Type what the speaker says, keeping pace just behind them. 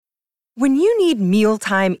When you need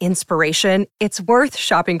mealtime inspiration, it's worth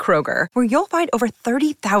shopping Kroger, where you'll find over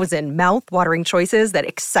 30,000 mouth-watering choices that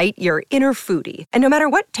excite your inner foodie. And no matter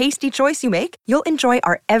what tasty choice you make, you'll enjoy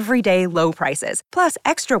our everyday low prices, plus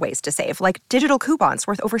extra ways to save, like digital coupons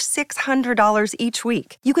worth over $600 each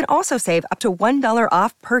week. You can also save up to $1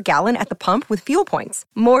 off per gallon at the pump with fuel points.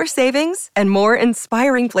 More savings and more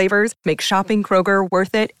inspiring flavors make shopping Kroger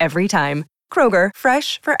worth it every time. Kroger,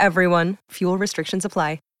 fresh for everyone. Fuel restrictions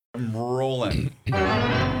apply. I'm rolling.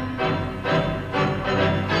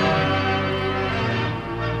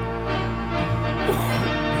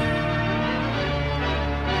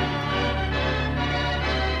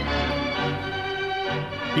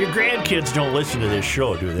 Your grandkids don't listen to this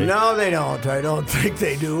show, do they? No, they don't. I don't think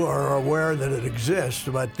they do or are aware that it exists.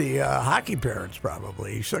 But the hockey parents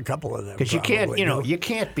probably, a couple of them. Because you can't, do. you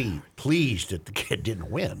can't be pleased that the kid didn't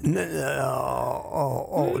win. No,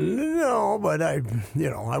 but I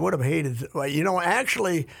would have hated.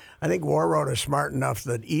 Actually, I think Warroad is smart enough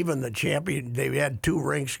that even the champion, they had 2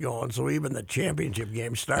 rinks going, so even the championship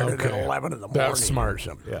game started at 11 in the morning. That's smart.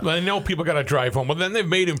 Yeah. I know people got to drive home, but then they've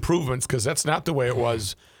made improvements because that's not the way it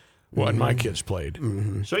was when my kids played.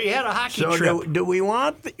 Mm-hmm. So you had a hockey trip. So do we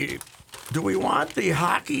want the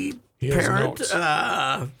hockey parent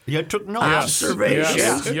you took notes.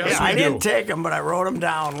 Observation? Yes, I we didn't do. take them, but I wrote them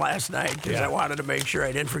down last night because I wanted to make sure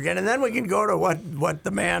I didn't forget. And then we can go to what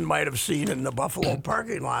the man might have seen in the Buffalo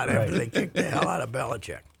parking lot after they kicked the hell out of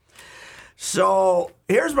Belichick. So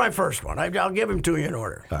here's my first one. I'll give them to you in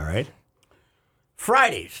order. All right.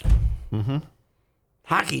 Fridays. Mm-hmm.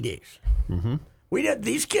 Hockey days. Mm-hmm.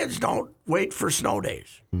 These kids don't wait for snow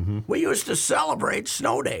days. Mm-hmm. We used to celebrate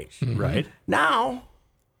snow days. Mm-hmm. Right. Now,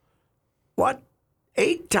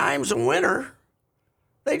 8 times a winter,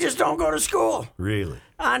 they just don't go to school. Really?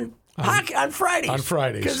 On Fridays. On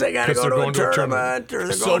Fridays. Because they got to go to a tournament or they're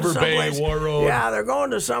going to Silver Bay, someplace. Warroad. Yeah, they're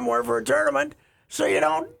going to somewhere for a tournament. So you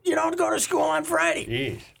don't go to school on Friday.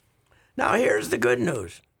 Jeez. Now here's the good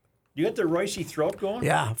news. You got the Reusse throat going?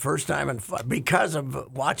 Yeah, first time because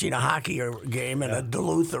of watching a hockey game in a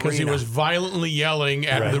Duluth arena. Because he was violently yelling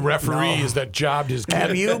at the referees that jobbed his kid.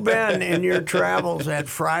 Have you been in your travels at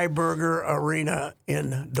Freiburger Arena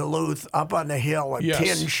in Duluth, up on the hill, a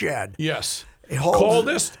tin shed? Yes.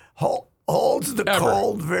 Coldest? Holds the ever.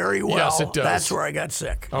 Cold very well. Yes, it does. That's where I got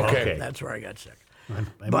sick. Okay. That's where I got sick. I'm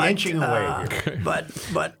inching away here.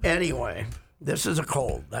 But anyway, this is a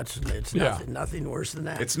cold. It's nothing worse than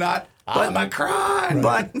that. It's not Omicron.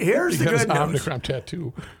 But here's the good news. Omicron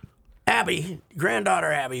tattoo. Abby,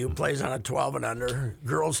 granddaughter Abby, who plays on a 12 and under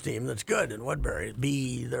girls team that's good in Woodbury.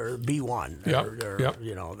 They're B1. They're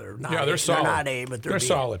not. They're solid. They're not A, but they're B.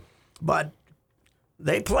 solid. But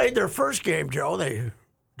they played their first game, Joe. They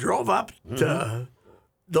drove up to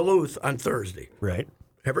Duluth on Thursday. Right.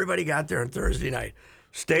 Everybody got there on Thursday night.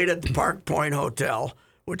 Stayed at the Park Point Hotel,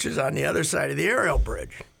 which is on the other side of the aerial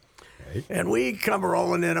bridge. Right. And we come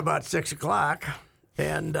rolling in about 6 o'clock,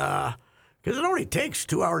 and because it only takes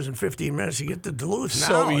 2 hours and 15 minutes to get to Duluth now.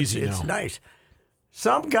 So easy It's now. nice.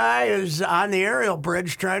 Some guy is on the aerial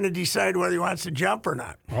bridge trying to decide whether he wants to jump or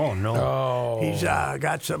not. Oh, no. Oh. He's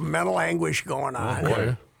got some mental anguish going on.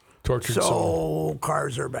 Boy. Tortured So soul.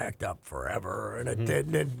 cars are backed up forever. And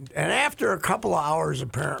and after a couple of hours,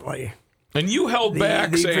 apparently. And you held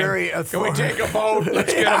back saying, can we take a boat?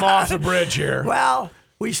 Let's get him off the bridge here. Well,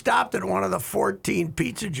 we stopped at one of the 14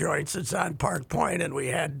 pizza joints that's on Park Point, and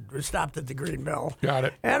we stopped at the Green Mill. Got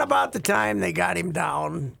it. And about the time they got him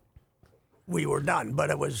down, we were done.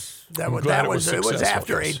 But it was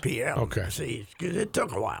after 8 p.m. Okay. See, 'cause it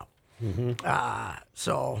took a while. Mm-hmm.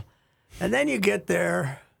 And then you get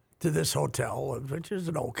there to this hotel, which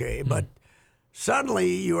isn't okay, but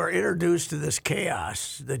suddenly you are introduced to this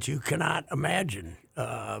chaos that you cannot imagine.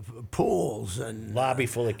 Pools and lobby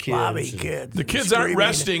full of kids. Lobby kids. The kids aren't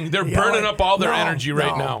resting. They're burning up all their energy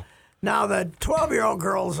right now. Now, the 12-year-old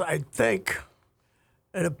girls, I think,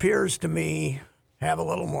 it appears to me, have a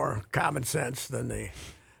little more common sense than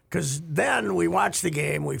because then we watch the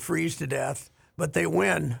game, we freeze to death, but they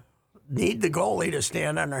win. Need the goalie to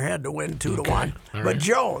stand on their head to win 2-1. All But, right.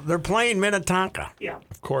 Joe, they're playing Minnetonka. Yeah.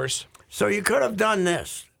 Of course. So you could have done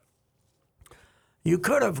this. You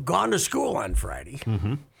could have gone to school on Friday,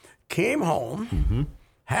 came home,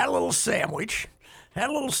 had a little sandwich,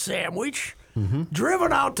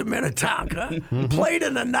 driven out to Minnetonka, played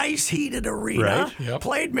in a nice heated arena, Right. Yep.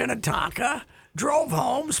 played Minnetonka, drove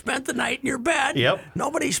home, spent the night in your bed. Yep.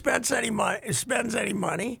 Nobody spends any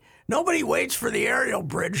money. Nobody waits for the aerial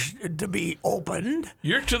bridge to be opened.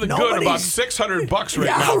 You're to the good about $600 right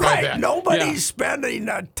now. Right. By that. Nobody's spending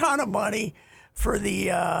a ton of money for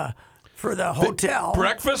the for the hotel.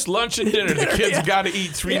 Breakfast, lunch, and dinner. The kids got to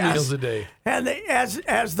eat 3 meals a day. And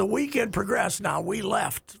as the weekend progressed, now we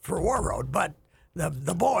left for Warroad, but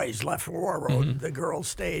the boys left for Warroad. The girls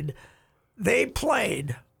stayed. They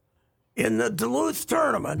played in the Duluth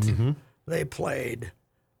tournament. They played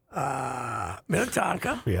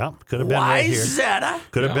Minnetonka. Yeah, could have been right here. Wyzetta.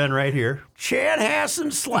 Could have been right here.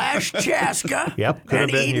 Chanhassen / Chaska. Yep, could have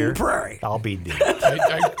and been Eden here. Prairie. I'll be dead.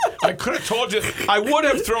 I could have told you. I would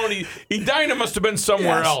have thrown Edina must have been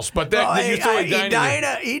somewhere else, but that you throw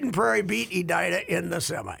Edina. Eden Prairie beat Edina in the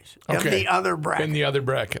semis. Okay. In the other bracket. In the other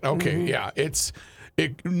bracket. Okay, yeah.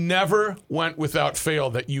 It never went without fail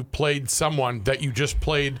that you played someone that you just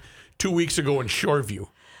played 2 weeks ago in Shoreview.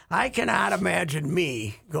 I cannot imagine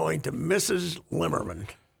me going to Mrs. Limmerman,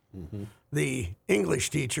 the English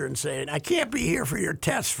teacher, and saying, I can't be here for your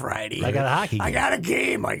test Friday. I got a hockey game. I got a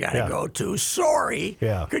game I got to go to. Sorry.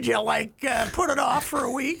 Yeah. Could you, put it off for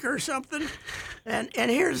a week or something? And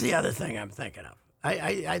here's the other thing I'm thinking of.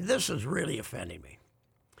 I this is really offending me.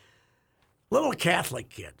 Little Catholic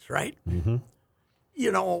kids, right?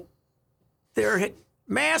 You know, their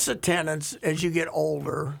mass attendance as you get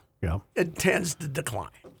older, it tends to decline.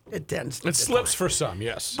 It slips for some,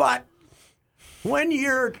 yes. But when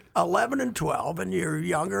you're 11 and 12 and you're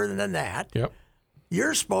younger than that,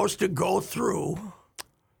 you're supposed to go through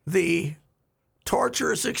the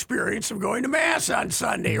torturous experience of going to Mass on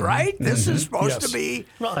Sunday, right? This is supposed to be...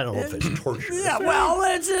 Well, I don't know if it's torturous. Yeah, well,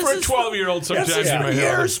 it's for a 12-year-old, sometimes you might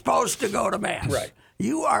you're supposed to go to Mass. Right.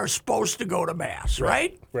 You are supposed to go to Mass,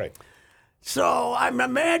 right? Right. So I'm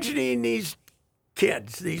imagining these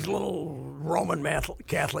kids, these little Roman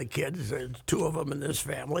Catholic kids, there's 2 of them in this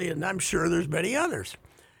family, and I'm sure there's many others.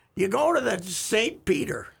 You go to the St.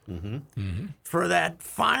 Peter for that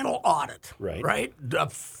final audit, right?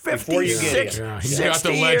 56, He's 60 got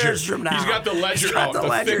the ledger. years from now. He's got the ledger He's got out, the the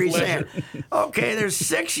ledger. thick He's ledger. saying, okay, there's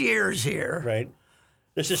 6 years here. Right.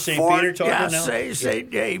 This is St. Peter talking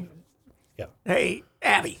now? Hey,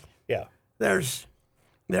 Abby. Yeah. There's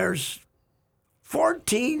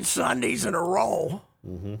 14 Sundays in a row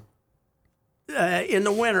in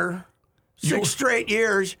the winter, 6 straight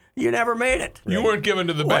years, you never made it. You weren't given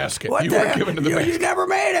to the basket. What You the weren't hell? given to the basket. You never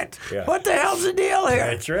made it. Yeah. What the hell's the deal here?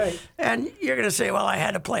 That's right. And you're going to say, well, I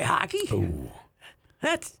had to play hockey. Ooh.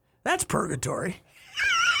 That's purgatory.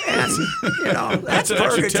 And, that's an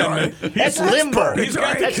extra 10 purgatory. minutes. That's limbo. He's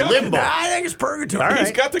got the That's limbo. I think it's purgatory. All right.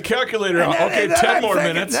 He's got the calculator out. Okay, And then 10 I'm more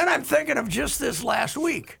thinking- minutes. Then I'm thinking of just this last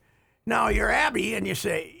week. Now you're Abby, and you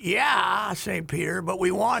say, "Yeah, St. Peter, but we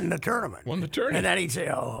won the tournament." Won the tournament. And then he'd say,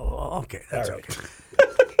 "Oh, okay, that's okay."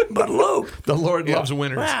 But Luke, The Lord loves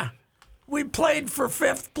winners. we played for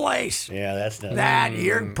 5th place. Yeah, that's not... That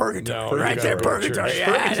you're in purgatory, No, right you there, gotta go to purgatory. church.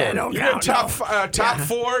 Yeah, that don't You're in count. top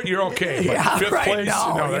 4, you're okay. But Yeah, 5th right. place,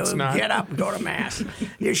 no, that's you not. get up and go to Mass.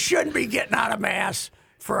 You shouldn't be getting out of Mass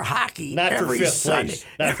for hockey Not for every 5th Sunday. place.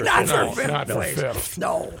 Not for Not 5th for place. 5th Not for place. 5th.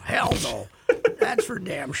 No, hell no. That's for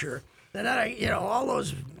damn sure. And then all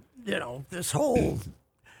those, this whole.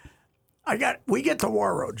 We get to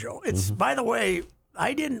Warroad, Joe. It's by the way,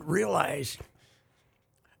 I didn't realize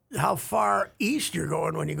how far east you're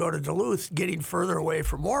going when you go to Duluth, getting further away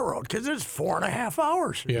from Warroad, because it's 4.5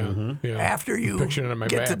 hours. Yeah, yeah. After you Picturing it on my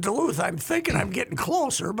get to map. Duluth, I'm thinking I'm getting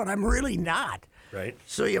closer, but I'm really not. Right.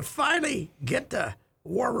 So you finally get to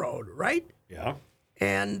Warroad, right? Yeah.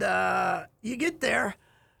 And you get there,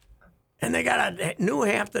 and they got a New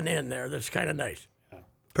Hampton Inn there that's kind of nice.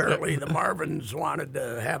 Apparently, the Marvins wanted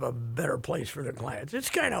to have a better place for their clients. It's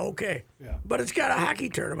kind of okay. Yeah. But it's got a hockey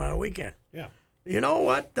tournament on a weekend. Yeah. You know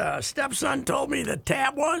what stepson told me the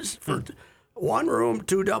tab was for 1 room,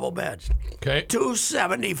 2 double beds. Okay.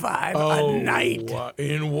 $275 a night.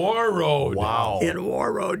 In Warroad. Wow. In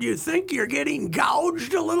Warroad. You think you're getting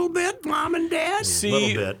gouged a little bit, Mom and Dad?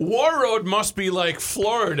 See, little bit. Warroad must be like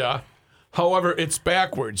Florida. However, it's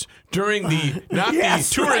backwards. During the, not Yes,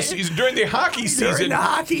 the tourist right. season, during the hockey During season. the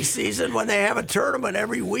hockey season, when they have a tournament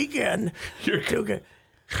every weekend.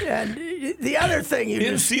 And the other thing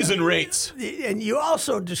In-season rates. and you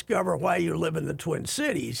also discover why you live in the Twin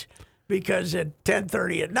Cities, because at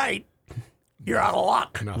 10:30 at night, you're out of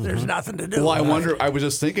luck. There's nothing to do. Well, I was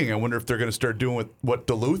just thinking, I wonder if they're going to start doing what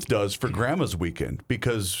Duluth does for Grandma's weekend,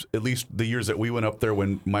 because at least the years that we went up there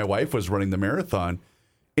when my wife was running the marathon,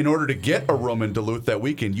 in order to get a room in Duluth that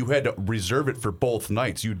weekend, you had to reserve it for both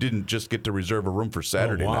nights. You didn't just get to reserve a room for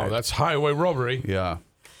Saturday Wow, night. that's highway robbery. Yeah.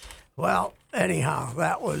 Well, anyhow,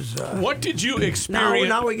 that was. What did you experience?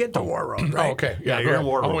 Now we get to Warroad, right? Oh, okay. Yeah, you're in go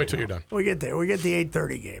ahead. Warroad. I'll wait till you're done. We get there. We get the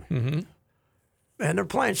 8:30 game. Mm-hmm. And they're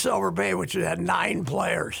playing Silver Bay, which had 9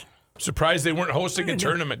 players. Surprised they weren't hosting a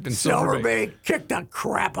tournament in Silver Bay kicked the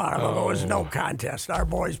crap out of them. It was no contest. Our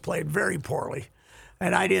boys played very poorly.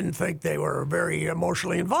 And I didn't think they were very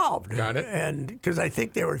emotionally involved. Got it. And because I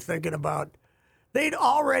think they were thinking about, they'd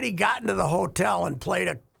already gotten to the hotel and played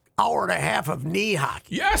an hour and a half of knee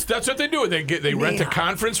hockey. Yes, that's what they do. They rent a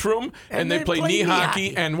conference room and they play knee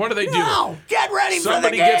hockey. And what do they do? No, get ready for the game.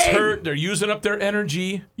 Somebody gets hurt. They're using up their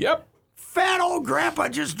energy. Yep. Fat old grandpa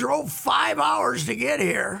just drove 5 hours to get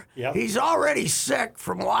here. Yep. He's already sick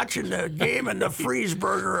from watching the game in the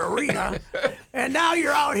Friesberger Arena. And now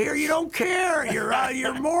you're out here. You don't care.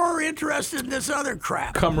 You're more interested in this other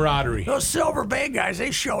crap. Camaraderie. Those Silver Bay guys,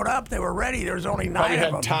 they showed up. They were ready. There was only 9 Probably of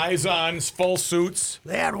them. had ties on, full suits.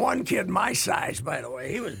 They had one kid my size, by the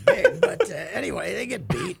way. He was big. But anyway, they get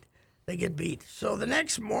beat. They get beat. So the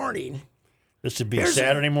next morning. This would be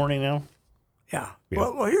Saturday morning now? Yeah.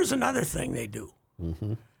 Well, here's another thing they do.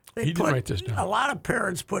 Mm-hmm. They He didn't write this down. A lot of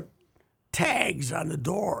parents put tags on the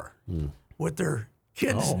door with their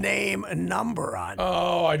kid's name and number on it.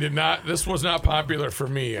 Oh, I did not. This was not popular for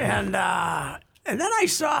me. And then I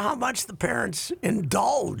saw how much the parents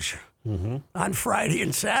indulge on Friday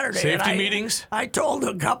and Saturday. Safety and meetings? I told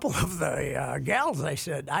a couple of the gals, I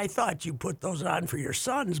said, I thought you put those on for your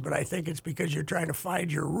sons, but I think it's because you're trying to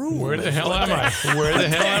find your room. Where the hell am I? Where the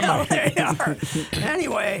hell am I? They are.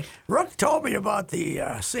 Anyway, Rook told me about the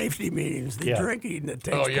safety meetings, the drinking that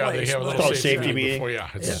takes place. Oh, yeah, they have a little called safety safety meeting. meeting. Yeah,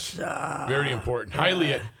 it's very important.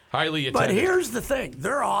 Highly attended. But here's the thing: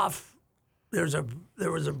 they're off. There was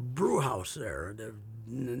a brew house there,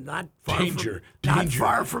 not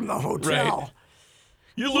far from the hotel. Right.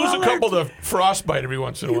 You lose a couple to frostbite every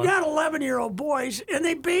once in a while. You got 11-year-old boys, and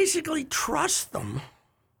they basically trust them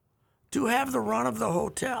to have the run of the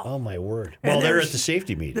hotel. Oh, my word. And Well, they're at the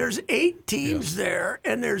safety meeting. There's 8 teams there,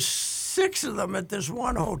 and there's 6 of them at this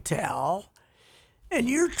one hotel, and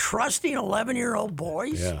you're trusting 11-year-old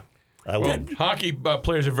boys? Yeah. Hockey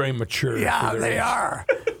players are very mature. Yeah, for their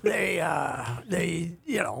they age. are.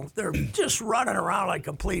 They're just running around like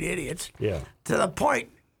complete idiots. Yeah. To the point,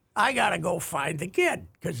 I got to go find the kid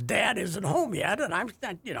because Dad isn't home yet, and I'm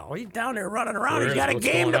not, he's down there running around. He's got a What's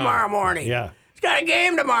game going on? tomorrow morning. Yeah. He's got a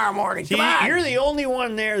game tomorrow morning. Come on. You're the only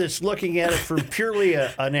one there that's looking at it from purely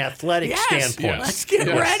an athletic standpoint. Let's get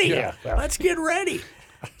ready. Yeah. Let's get ready.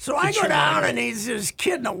 So I go down, and he's this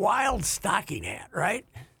kid in a wild stocking hat, right?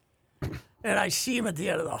 And I see him at the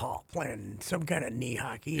end of the hall playing some kind of knee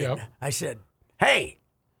hockey. Yep. And I said, hey,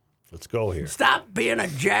 Let's go here. stop being a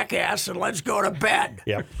jackass and let's go to bed.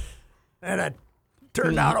 Yep. And it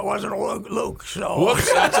turned out it wasn't Luke. So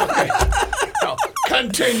Whoops, that's okay. Well,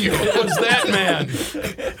 continue. It was that man.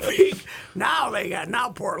 now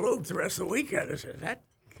poor Luke the rest of the weekend. I said,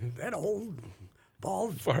 that old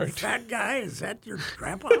bald fat guy, is that your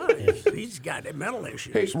grandpa? He's got mental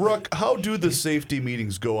issues. Hey, Rook, how do the safety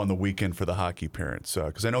meetings go on the weekend for the hockey parents?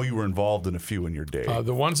 Because I know you were involved in a few in your day.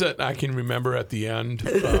 The ones that I can remember at the end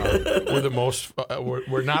were the most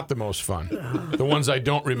were not the most fun. The ones I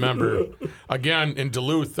don't remember, again in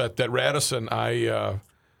Duluth at that Radisson,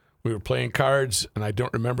 we were playing cards, and I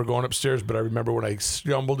don't remember going upstairs, but I remember when I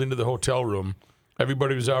stumbled into the hotel room,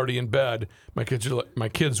 everybody was already in bed. My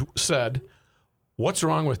kids said, "What's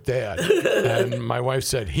wrong with Dad?" And my wife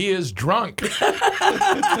said, "He is drunk."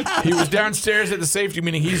 He was downstairs at the safety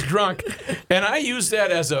meeting. He's drunk. And I used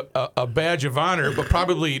that as a badge of honor, but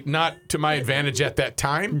probably not to my advantage at that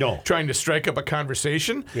time. No. Trying to strike up a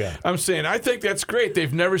conversation. Yeah. I'm saying, I think that's great.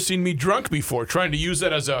 They've never seen me drunk before. Trying to use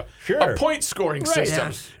that as a point scoring system.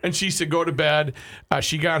 Yes. And she said, go to bed.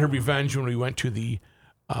 She got her revenge when we went to the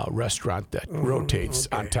restaurant that rotates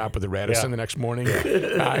on top of the Radisson the next morning.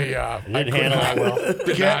 I Didn't handle it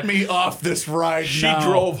well. Get me off this ride She now.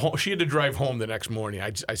 drove home. She had to drive home the next morning.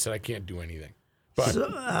 I said I can't do anything. But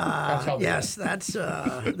that's how Yes, that's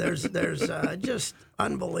there's just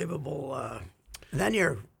unbelievable. Then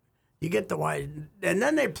you get the wide, and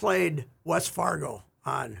then they played West Fargo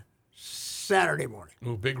on Saturday morning.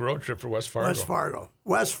 Ooh, big road trip for West Fargo.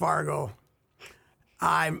 West Fargo.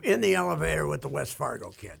 I'm in the elevator with the West Fargo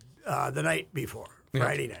kid the night before,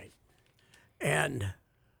 Friday night, and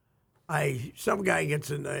some guy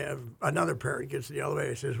gets in another parent gets in the elevator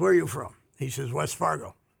and says, "Where are you from?" He says, "West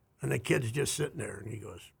Fargo," and the kid's just sitting there, and he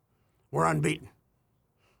goes, "We're unbeaten."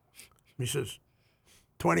 He says,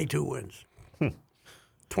 22 wins,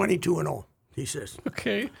 22-0. He says,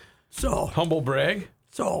 Okay. so Humble brag.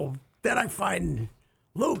 so then I find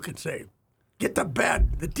Luke and say, "Get to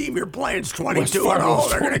bed. The team you're playing is 22-0.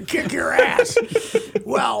 They're going to kick your ass."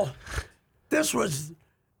 Well,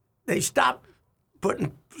 they stopped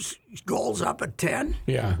putting goals up at 10.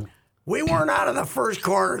 Yeah. We weren't out of the first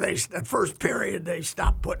quarter. The first period, they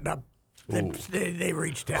stopped putting up. They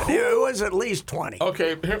reached 10. It was at least 20.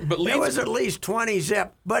 Okay, but It was at least 20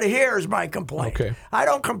 zip. But here's my complaint. Okay. I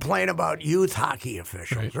don't complain about youth hockey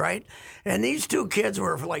officials, right? And these two kids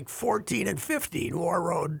were like 14 and 15,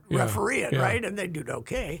 Warroad refereeing, right? And they did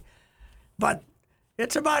okay. But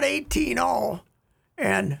it's about 18-0,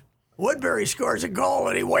 and Woodbury scores a goal,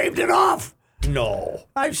 and he waved it off. No.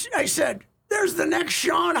 I said, there's the next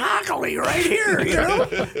Sean Hockley right here, you know?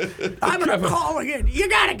 I'm going to call again. You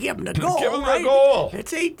got to give him the goal, Give him right? the goal.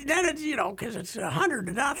 It's 8, then it's, because it's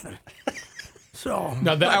 100-0. So.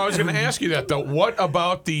 Now, I was going to ask you that, though. What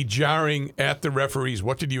about the jarring at the referees?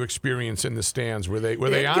 What did you experience in the stands? Were they on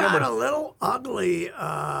It them? got a little ugly.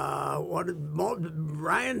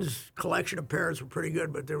 Ryan's collection of parents were pretty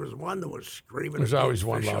good, but there was one that was screaming. There's at the always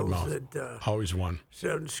one officials loudmouth. Always one.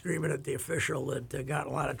 Screaming at the official that got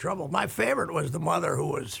in a lot of trouble. My favorite was the mother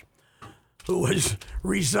who was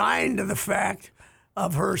resigned to the fact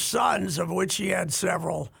of her sons, of which she had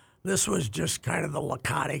several. This was just kind of the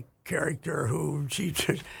laconic character who she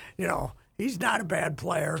just, he's not a bad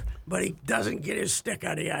player, but he doesn't get his stick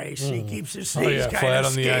on the ice. He keeps his flat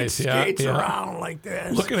on the ice. Skates around like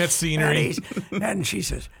this. Looking at scenery. And she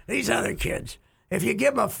says, these other kids, if you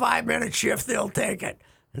give them a 5-minute shift, they'll take it.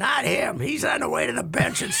 Not him. He's on the way to the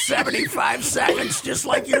bench in 75 seconds, just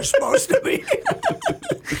like you're supposed to be.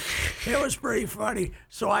 It was pretty funny.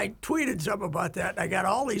 So I tweeted something about that, and I got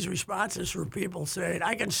all these responses from people saying,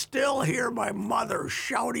 I can still hear my mother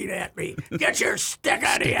shouting at me, get your stick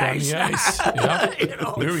on the ice.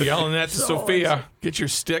 Yep. We were yelling that to Sophia, get your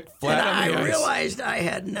stick flat on the ice. I realized I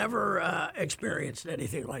had never experienced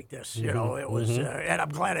anything like this. It was, and I'm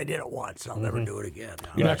glad I did it once. I'll never do it again.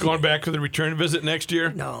 You're not going back for the return visit next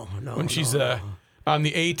year? No. When she's on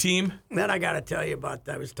the A team? Then I got to tell you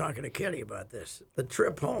I was talking to Kenny about this. The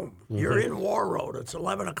trip home. You're in Warroad. It's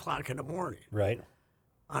 11 o'clock in the morning. Right.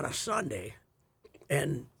 On a Sunday.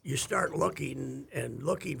 And you start looking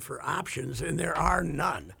for options, and there are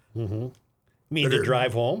none. Mm-hmm. You mean to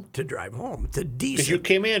drive home? To drive home. To decent. Because you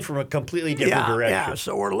came in from a completely different direction. Yeah,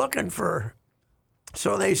 so we're looking for...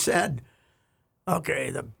 So they said... Okay,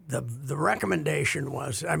 the recommendation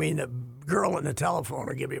was, the girl on the telephone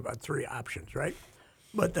will give you about 3 options, right?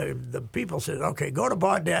 But the people said, okay, go to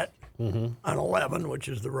Baudette on 11, which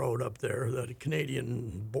is the road up there, the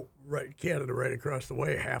Canada right across the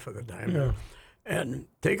way half of the time, and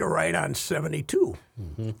take a right on 72,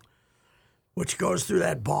 which goes through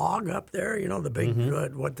that bog up there, the big,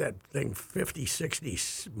 what that thing, 50, 60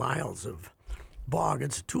 miles of bog.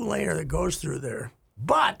 It's a 2-laner that goes through there.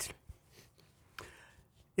 But...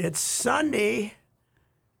 It's Sunday,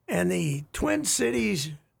 and the Twin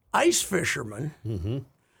Cities ice fishermen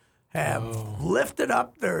have lifted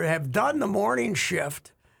up have done the morning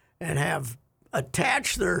shift and have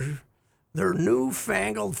attached their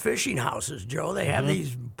newfangled fishing houses, Joe. They have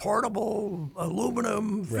these portable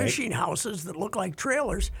aluminum fishing houses that look like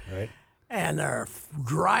trailers. Right. And they're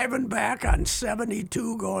driving back on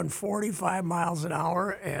 72 going 45 miles an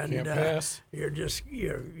hour. And can't pass.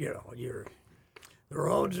 The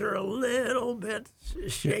roads are a little bit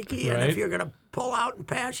shaky, and if you're going to pull out and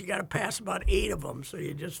pass, you got to pass about 8 of them, so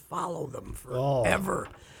you just follow them forever.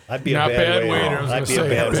 I'd be a bad waiter. I'd be a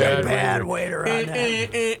bad waiter on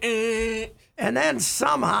that. And then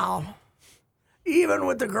somehow, even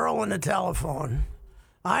with the girl on the telephone,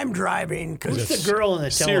 I'm driving. Who's the girl on the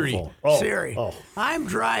telephone? Siri. I'm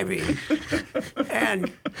driving, and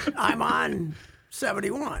I'm on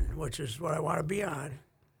 71, which is what I want to be on.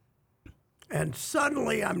 And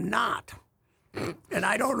suddenly I'm not. And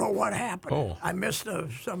I don't know what happened. Oh. I missed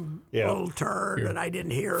some little turn, and I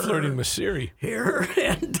didn't hear her. Flirting with Siri.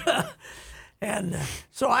 And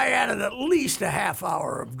so I added at least a half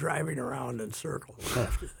hour of driving around in circles.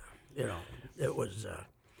 It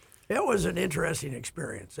was an interesting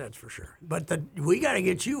experience, that's for sure. But we got to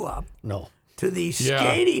get you up. No. To the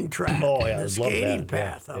skating track, the skating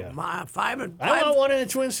path. I want one in the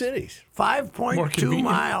Twin Cities. 5.2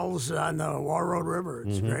 miles on the Warroad River.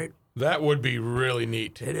 It's great. That would be really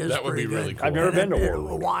neat. It is. That would be really cool. I've never been to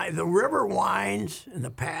Warroad. The river winds, and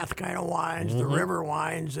the path kind of winds. The river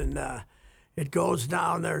winds, and it goes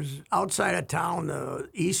down. There's outside of town, the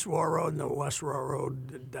East Warroad and the West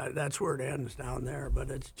Warroad. That's where it ends down there.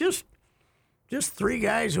 But it's just 3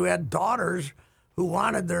 guys who had daughters who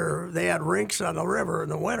they had rinks on the river in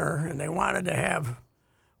the winter, and they wanted to have,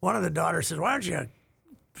 one of the daughters said, why don't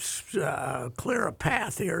you clear a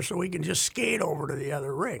path here so we can just skate over to the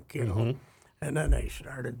other rink, And then they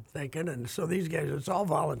started thinking, and so these guys, it's all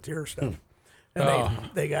volunteer stuff. And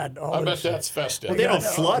they got all I bet that's festive. Well, they don't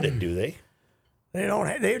flood it, do they? They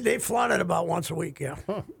don't. They flood it about once a week. Yeah,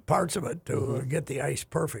 parts of it to get the ice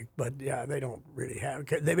perfect. But yeah, they don't really have.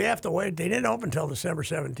 They have to wait. They didn't open until December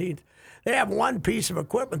 17th. They have one piece of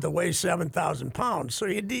equipment that weighs 7,000 pounds. So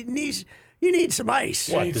you need some ice.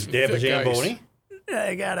 What? Does they have a Zamboni?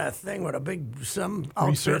 They got a thing with a big some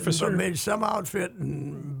outfit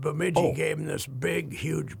in Bemidji gave them this big,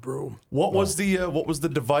 huge broom. What was the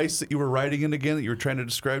device that you were riding in again that you were trying to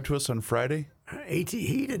describe to us on Friday?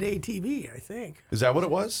 Heated ATV, I think. Is that what it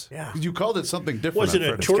was? Yeah. You called it something different. Was it on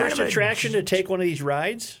a Friday. tourist kind of a- attraction to take one of these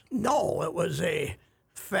rides? No, it was a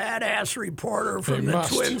fat-ass reporter from the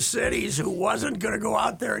must. Twin Cities who wasn't going to go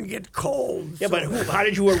out there and get cold. Yeah, but how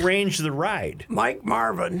did you arrange the ride? Mike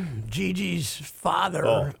Marvin, Gigi's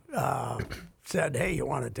father, said, "Hey, you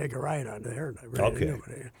want to take a ride on there?" And I really Okay. knew.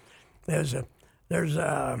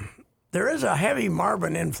 There is a heavy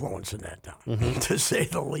Marvin influence in that town, to say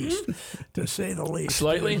the least. To say the least.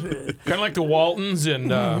 Slightly, kind of like the Waltons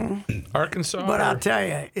in Arkansas. But or- I'll tell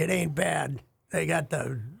you, it ain't bad. They got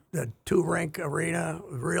the two-rink arena,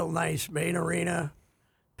 real nice main arena,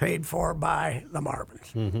 paid for by the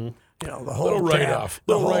Marvins. Mm-hmm. You know, the whole Little tab, write-off.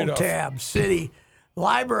 the Little whole write-off. tab, city,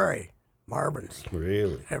 library, Marvins.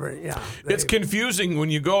 Really? It's confusing when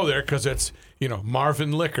you go there because it's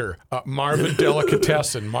Marvin Liquor, Marvin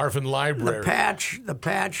Delicatessen, Marvin Library. the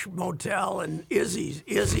Patch Motel, and Izzy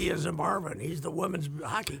is a Marvin. He's the women's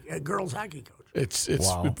girls hockey coach. It's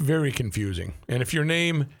very confusing. And if your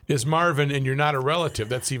name is Marvin and you're not a relative,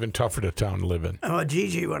 that's even tougher to live in.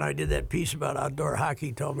 Gigi, when I did that piece about outdoor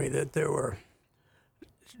hockey, told me that there were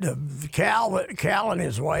Cal and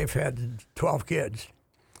his wife had 12 kids.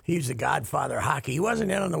 He's the godfather of hockey. He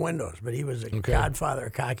wasn't in on the windows, but he was the godfather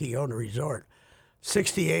of hockey. He owned a resort.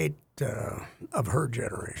 68 of her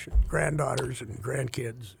generation, granddaughters and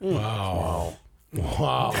grandkids. Wow.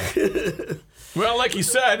 Well, like you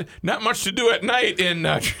said, not much to do at night in.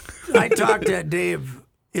 I talked to Dave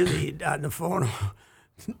Izzy on the phone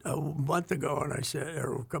a month ago, and I said,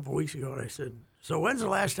 or a couple of weeks ago, and I said, "So when's the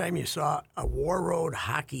last time you saw a Warroad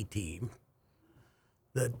hockey team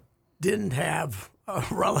that didn't have a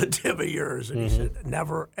relative of yours?" And he said,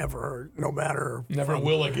 "Never, ever, no matter." Never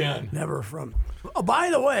will again. Never from. Oh, by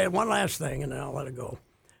the way, one last thing, and then I'll let it go.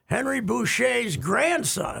 Henry Boucher's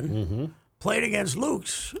grandson played against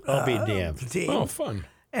Luke's I'll be damned. team. Oh, fun.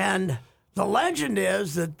 And the legend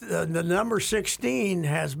is that the number 16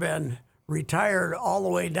 has been retired all the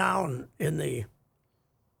way down in the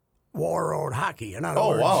Warroad hockey. In other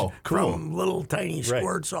words, wow. Cool. from little tiny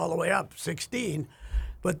squirts all the way up, 16.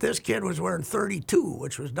 But this kid was wearing 32,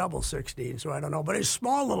 which was double 16, so I don't know. But he's a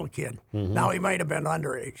small little kid. Now, he might have been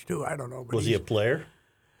underage, too. I don't know. But Was he a player?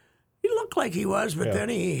 he looked like he was, but then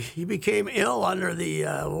he became ill under the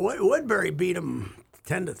Woodbury beat him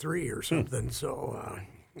 10-3 or something. So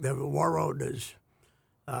the Warroad is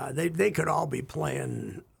they could all be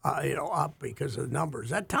playing up because of the numbers.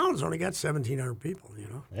 That town's only got 1,700 people.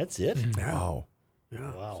 That's it. Yeah. Wow.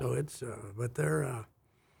 Yeah. Wow. So it's but they're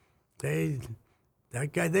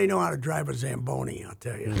that guy, they know how to drive a Zamboni, I'll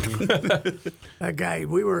tell you. That guy,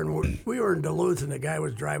 we were in Duluth, and the guy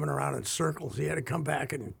was driving around in circles. He had to come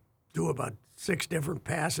back and do about 6 different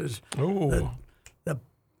passes. Ooh.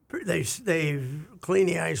 They clean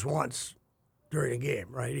the ice once during a game,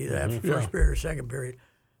 right? Either after first period or second period.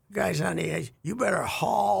 Guy's on the ice. You better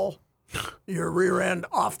haul your rear end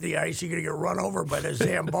off the ice. You're going to get run over by the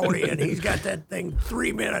Zamboni, and he's got that thing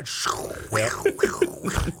 3 minutes.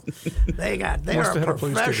 They are a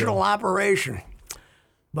professional operation,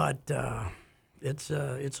 but it's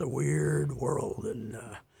a weird world, and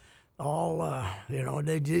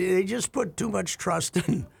they just put too much trust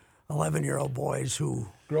in 11-year-old boys who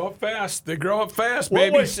Grow up fast. They grow up fast,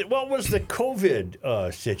 baby. What was the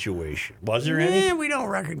COVID situation? Was there any? Yeah, we don't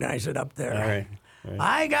recognize it up there. All right.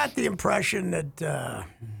 I got the impression that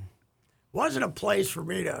wasn't a place for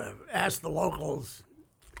me to ask the locals,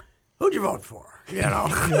 who'd you vote for?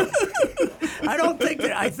 I don't think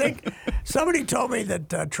that. I think somebody told me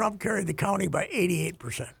that Trump carried the county by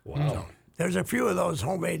 88%. Wow. There's a few of those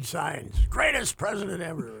homemade signs. Greatest president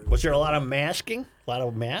ever. Was there a lot of masking? A lot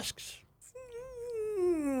of masks?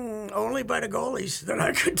 Only by the goalies that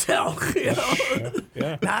I could tell.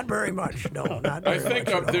 Yeah. Not very much. No, not very I think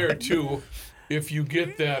much up at all. there, too, if you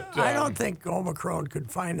get that. I don't think Omicron could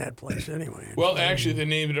find that place anyway. Well, actually, they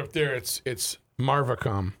named it up there. It's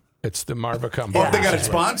Marvacom. It's the Marvacom. Oh, they got it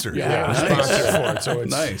sponsored. Yeah, sponsor for it. So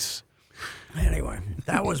it's Nice. Anyway,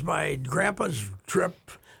 that was my grandpa's trip.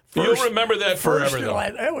 You'll remember that First forever, in though.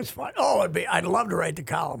 life. It was fun. Oh, I'd love to write the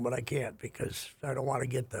column, but I can't because I don't want to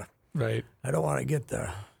get the Right.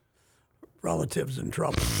 relatives in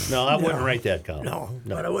trouble. No, I wouldn't write that column. No,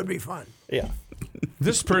 but it would be fun. Yeah.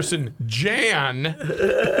 This person, Jan,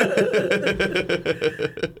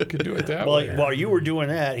 could do it that Well, way. while you were doing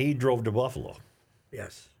that, he drove to Buffalo.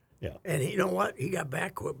 Yes. Yeah. And you know what? He got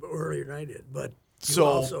back earlier than I did. But So-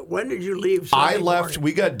 also, when did you leave? I Sunday left. morning?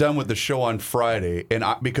 We got done with the show on Friday, and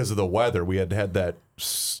because of the weather, we had that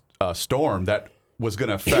storm that was going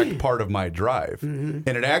to affect part of my drive. And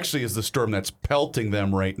it actually is the storm that's pelting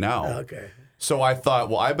them right now. Okay. So I thought,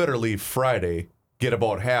 well, I better leave Friday, get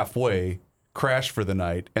about halfway, crash for the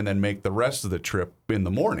night, and then make the rest of the trip in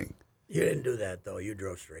the morning. You didn't do that, though. You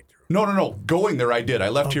drove straight through. No. Going there, I did. I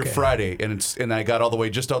left here Okay. Friday, and I got all the way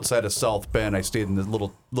just outside of South Bend. I stayed in this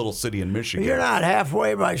little city in Michigan. You're not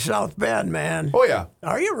halfway by South Bend, man. Oh yeah.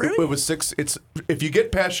 Are you really? It was 6. It's if you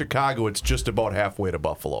get past Chicago, it's just about halfway to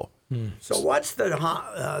Buffalo. So what's the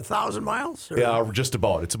 1,000 miles? Or- Yeah, just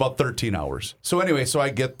about. It's about 13 hours. So anyway, I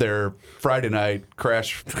get there Friday night,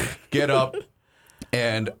 crash, get up,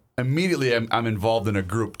 and immediately I'm involved in a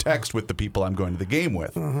group text with the people I'm going to the game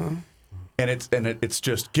with. And it's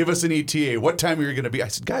just, give us an ETA. What time are you going to be? I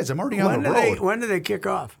said, guys, I'm already on the road. When do they kick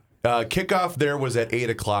off? Kickoff there was at 8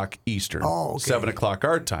 o'clock Eastern, Oh, okay. 7 o'clock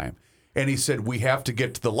our time. And he said, we have to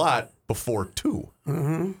get to the lot before 2.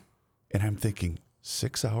 And I'm thinking,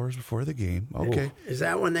 6 hours before the game. Okay. Is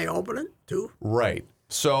that when they open it, too? Right.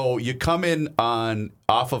 So you come in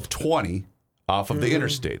off of 20, off of the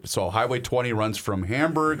interstate. So Highway 20 runs from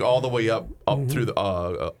Hamburg all the way up through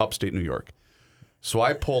the upstate New York. So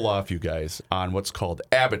I pull off, you guys, on what's called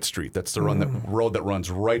Abbott Street. That's the road that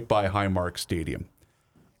runs right by Highmark Stadium.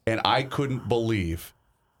 And I couldn't believe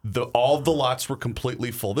all the lots were completely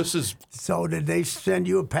full. This is So did they send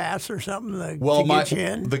you a pass or something to well, get you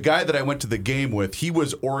in? the guy that I went to the game with, he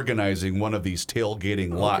was organizing one of these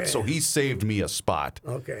tailgating lots, so he saved me a spot.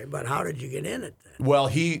 Okay, but how did you get in it then? Well,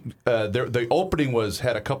 the opening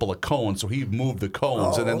had a couple of cones, so he moved the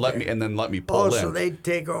cones and then let me pull in. So they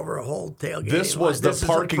take over a whole tailgate. This was the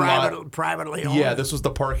parking lot. Privately owned? Yeah, this was the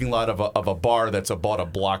parking lot of a bar that's about a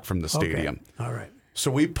block from the stadium. Okay. All right. So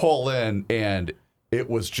we pull in, and it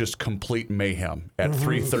was just complete mayhem at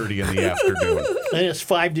 3:30 in the afternoon. And it's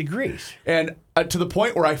 5 degrees. And to the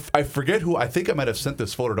point where I forget who, I think I might have sent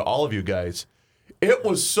this photo to all of you guys. It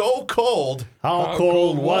was so cold, How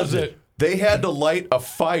cold was it? they had to light a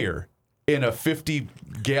fire in a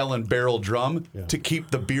 50-gallon barrel drum to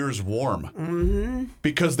keep the beers warm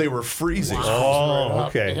because they were freezing. Oh,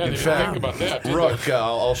 okay. Yeah, they didn't think about that. did they? Rook,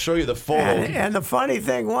 I'll show you the photo. And the funny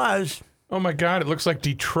thing was, Oh my God, it looks like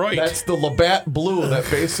Detroit. That's the Labatt Blue that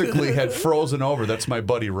basically had frozen over. That's my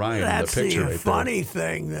buddy Ryan. that's the picture the right funny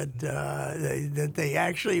thing that they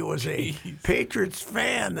actually was a Patriots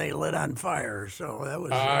fan they lit on fire. So that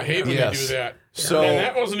was I hate when Yes. they do that. So- and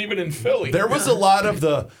that wasn't even in Philly. there. There was a lot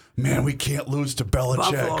of man, we can't lose to Belichick.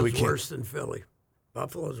 Buffalo's We can't. worse than Philly.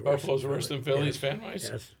 Buffalo's worse. Buffalo's worse than Philly's fan-wise?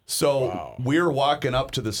 Yes. So we were walking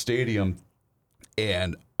up to the stadium,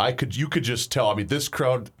 and you could just tell. I mean, this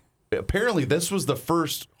crowd. Apparently, this was the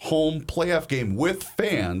first home playoff game with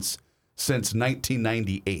fans since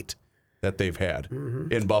 1998 that they've had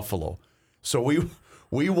in Buffalo. So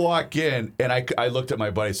we walk in, and I looked at my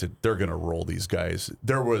buddy and said, they're going to roll these guys.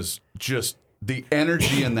 There was just the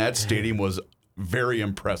energy in that stadium was very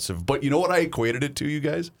impressive. But you know what I equated it to, you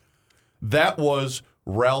guys? That was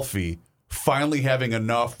Ralphie finally having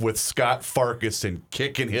enough with Scott Farkas and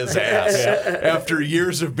kicking his ass after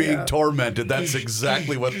years of being tormented. That's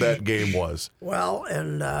exactly what that game was. Well,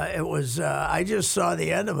 and it was. I just saw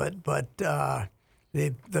the end of it, but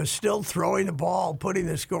they're still throwing the ball, putting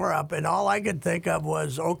the score up, and all I could think of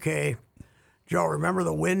was, okay, Joe, remember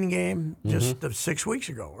the Wind game just 6 weeks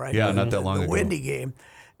ago, right? Yeah, not that long the ago. Windy game,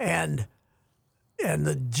 and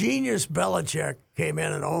the genius Belichick came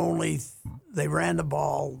in and they ran the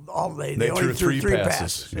ball. They only threw threw three three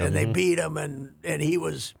passes. and they beat him, and he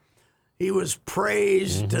was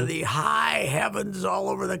praised to the high heavens all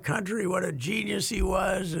over the country. What a genius he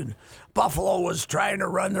was, and Buffalo was trying to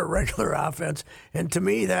run their regular offense, and to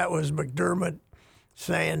me that was McDermott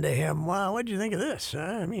saying to him, "Well, what do you think of this?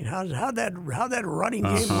 I mean, how'd that running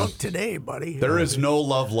game look today, buddy?" There is no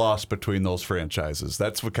love lost between those franchises.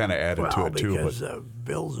 That's what kind of added to it, too. because the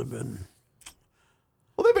Bills have been.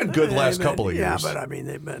 Well, they've been good the last they've been- couple of years. Yeah, but I mean,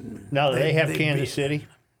 they've been. Now, do they have beat- Kansas City?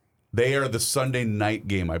 They are the Sunday night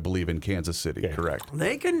game, I believe, in Kansas City, correct?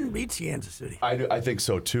 They can beat Kansas City. I think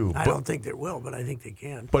so, too. I don't think they will, but I think they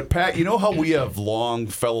can. But, Pat, you know how we have long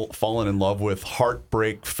fallen in love with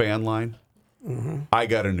Heartbreak Fan Line? I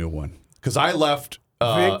got a new one. Because I left in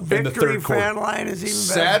the Victory third quarter. fan line is even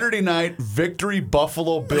better. Saturday night, Victory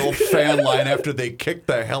Buffalo Bill fan line after they kicked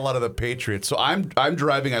the hell out of the Patriots. So I'm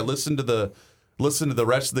driving. I listened to the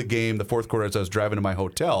rest of the game, the fourth quarter, as I was driving to my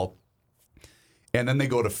hotel. and then they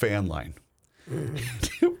go to fan line.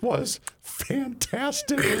 It was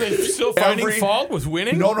fantastic. Are they still finding fault with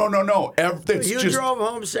winning? No. It's You just, drove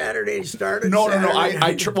home Saturday and started. No.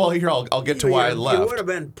 Saturday. Well, here I'll get to why I left. You would have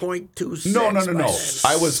been .26. No. by then.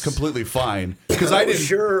 I was completely fine because I didn't.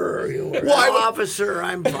 Sure, you were. Well, Officer,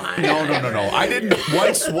 I'm fine. No. I didn't.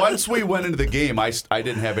 Once we went into the game, I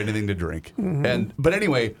didn't have anything to drink. But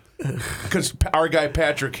anyway, because our guy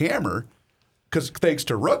Patrick Hammer, because thanks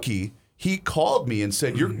to Rookie, he called me and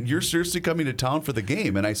said, "You're seriously coming to town for the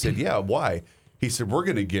game?" And I said, "Yeah, why?" He said, "We're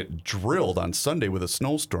going to get drilled on Sunday with a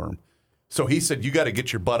snowstorm." So he said, "You got to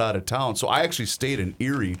get your butt out of town." So I actually stayed in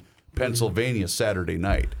Erie, Pennsylvania Saturday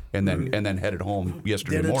night, and then headed home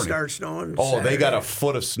yesterday Did it morning. start snowing? Oh, Saturday? they got a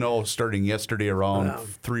foot of snow starting yesterday around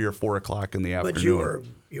 3 or 4 o'clock in the afternoon. But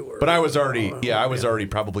you were. But I was already, I was already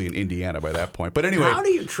probably in Indiana by that point. But anyway, How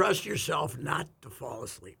do you trust yourself not to fall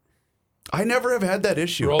asleep? I never have had that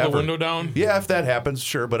issue. Roll ever. the window down? Yeah, if that happens,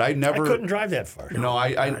 sure. But I never. I couldn't drive that far. No,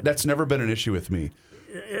 I that's never been an issue with me.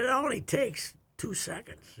 It only takes 2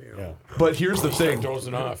 seconds. You know? Yeah. But here's the thing.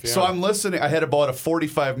 Dozing off, yeah. So I'm listening. I had about a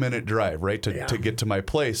 45-minute drive, right, to get to my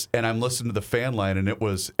place, and I'm listening to the fan line, and it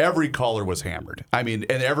was every caller was hammered. I mean,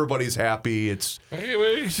 and everybody's happy.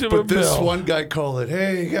 But this one guy called it,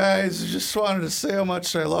 "Hey guys, I just wanted to say how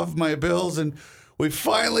much I love my Bills, and we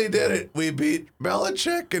finally did it. We beat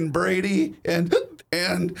Belichick and Brady, and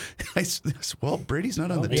I said, well, Brady's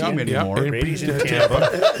not on the team anymore." Brady's in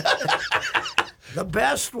Tampa. The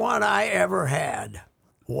best one I ever had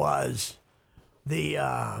was the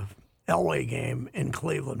Elway game in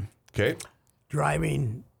Cleveland. Okay.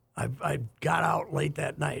 Driving, I got out late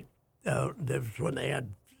that night. When they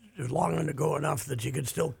had long enough to go enough that you could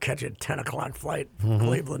still catch a 10 o'clock flight from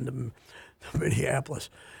Cleveland to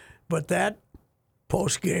Minneapolis. But that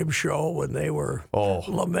post-game show when they were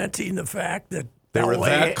lamenting the fact that They were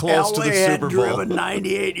that close to the Elway Super had Bowl. driven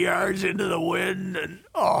 98 yards into the wind, and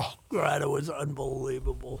oh God, it was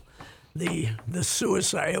unbelievable. The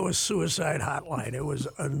suicide, it was suicide hotline. It was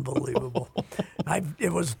unbelievable.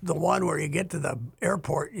 It was the one where you get to the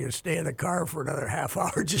airport, you stay in the car for another half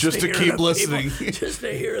hour just to to hear keep the listening. people, just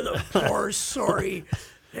to hear the poor, sorry,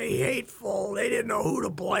 they hateful. They didn't know who to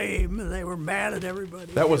blame, and they were mad at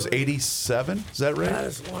everybody. That was 87. Is that right?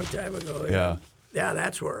 That's a long time ago. Yeah. Yeah,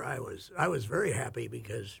 that's where I was. I was very happy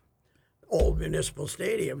because old Municipal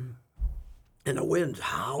Stadium and the wind's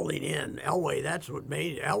howling in. Elway, that's what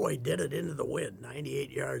made Elway did it into the wind,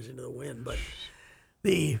 98 yards into the wind. But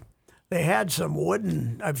they had some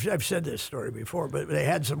wooden. I've said this story before, but they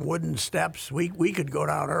had some wooden steps. We could go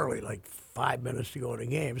down early, like 5 minutes to go in the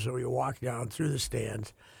game, so we walk down through the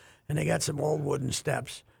stands, and they got some old wooden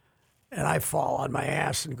steps. And I fall on my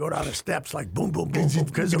ass and go down the steps like boom, boom, boom, boom,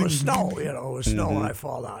 because it was snow. It was snow, and I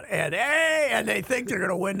fall down. And and they think they're going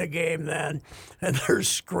to win the game then, and they're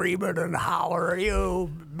screaming and hollering,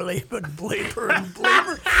 "You bleeping bleeper and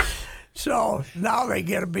bleeper!" So now they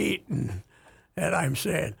get a beating, and I'm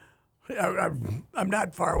saying, I'm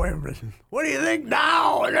not far away from this. What do you think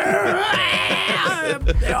now?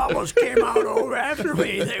 They almost came out over after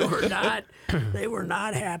me. They were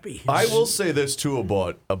not happy. I will say this too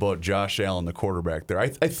about Josh Allen, the quarterback there. I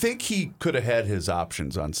think he could have had his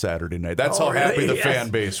options on Saturday night. That's how happy the fan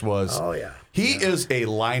base was. Oh yeah. He is a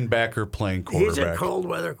linebacker playing quarterback. He's a cold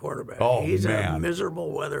weather quarterback. Oh, He's man. a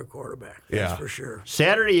miserable weather quarterback. That's for sure.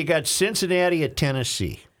 Saturday, you got Cincinnati at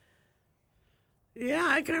Tennessee. Yeah,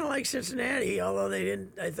 I kind of like Cincinnati, although they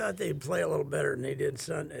didn't. I thought they'd play a little better than they did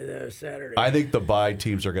Saturday. I think the bye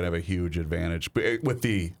teams are going to have a huge advantage with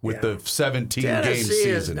the 17 Tennessee game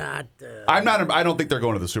season. is not. I don't think they're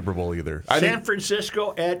going to the Super Bowl either. San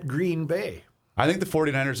Francisco at Green Bay. I think the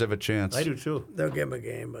 49ers have a chance. I do too. They'll give them a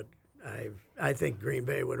game, but I think Green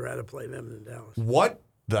Bay would rather play them than Dallas. What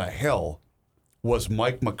the hell was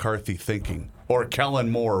Mike McCarthy thinking? Or Kellen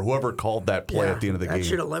Moore, whoever called that play at the end of the game. That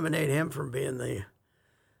should eliminate him from being the.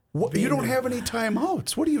 What, you don't have any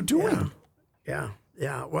timeouts. What are you doing? Yeah.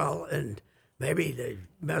 Well, and maybe the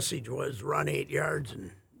message was run 8 yards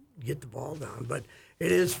and get the ball down. But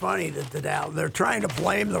it is funny that they're trying to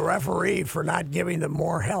blame the referee for not giving them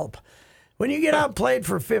more help. When you get outplayed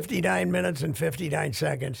for 59 minutes and 59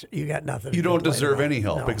 seconds, you got nothing. You to don't complain deserve about. any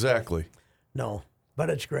help. No. Exactly. No. But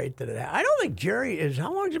it's great that it happened. I don't think Jerry is.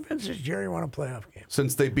 How long has it been since Jerry won a playoff game?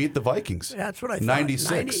 Since they beat the Vikings. That's what I thought.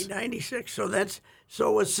 96. 96.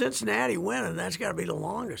 So with Cincinnati winning, that's got to be the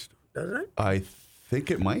longest, doesn't it? I think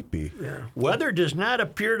it might be. Yeah. Weather does not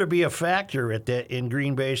appear to be a factor in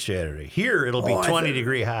Green Bay Saturday. Here, it'll be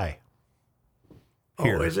 20-degree high.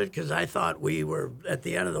 Here. Oh, is it? Because I thought we were, at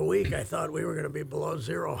the end of the week, I thought we were going to be below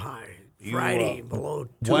zero high. Friday below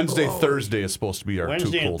 2 Wednesday, below. Thursday is supposed to be our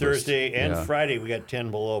Wednesday two and coldest. Thursday and Yeah. Friday we got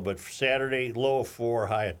 10 below, but Saturday low of 4,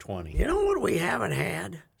 high of 20. You know what we haven't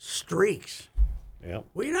had? Streaks. Yep.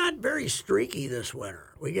 We're not very streaky this winter.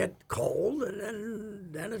 We get cold,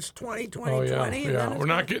 and then it's 20, 20, Oh, yeah. 20. And Yeah. then it's We're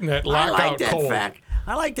not getting that I like lockout that cold. fact.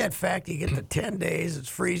 I like that fact. You get the 10 days, it's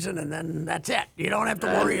freezing, and then that's it. You don't have to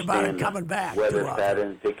worry about it coming back. Weather too often.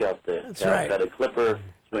 patterns pick up the That's right. Calcutta Clipper,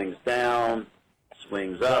 swings down,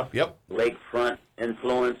 swings up. Yep. Lakefront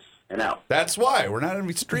influence, and out. That's why we're not going to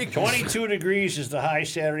be streaking. 22 degrees is the high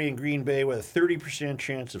Saturday in Green Bay with a 30%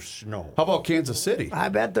 chance of snow. How about Kansas City? I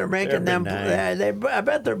bet they're making They're them. benign. I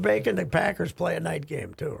bet they're making the Packers play a night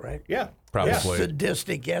game too, right? Yeah. Probably.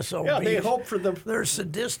 Sadistic SOBs. Yeah, they hope for the. They're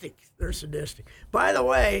sadistic. They're sadistic. By the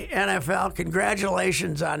way, NFL,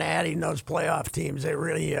 congratulations on adding those playoff teams. They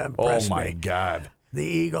really Oh, impressed my me. God. The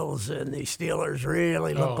Eagles and the Steelers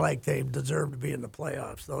really look like they deserve to be in the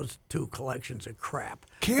playoffs. Those two collections of crap.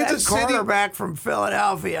 Kansas that City- quarterback from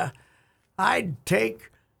Philadelphia, I'd take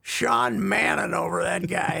Sean Mannon over that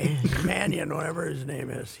guy, Mannion, whatever his name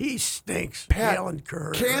is. He stinks. Pat, Jalen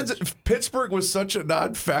Kerr. Pittsburgh was such a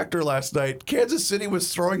non-factor last night. Kansas City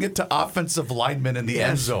was throwing it to offensive linemen in the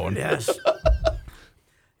end zone. Yes.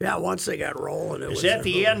 Yeah, once they got rolling, it Is was that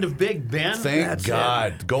the end of Big Ben? Thank That's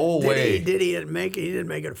God. it. Go away. He didn't make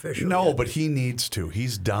it official. No, yet. but he needs to.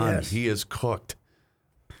 He's done. Yes. He is cooked.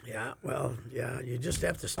 Yeah, well, yeah, you just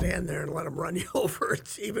have to stand there and let him run you over.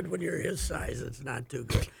 It's, even when you're his size, it's not too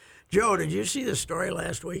good. Joe, did you see the story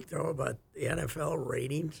last week, though, about the NFL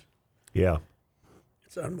ratings? Yeah.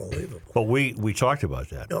 It's unbelievable. But we talked about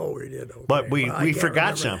that. Oh, we did. Okay. But we Well, I can't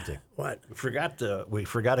forgot remember. something. What? We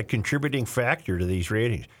forgot a contributing factor to these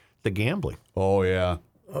ratings: the gambling. Oh, yeah.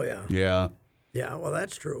 Oh, yeah. Yeah. Yeah, well,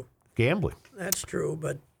 that's true. Gambling. That's true.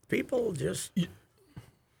 But people just,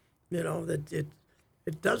 that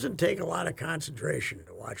it doesn't take a lot of concentration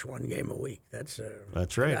to watch one game a week. That's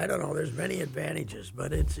right. I don't know. There's many advantages,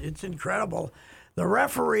 but it's incredible. The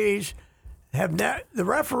referees have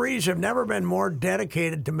never been more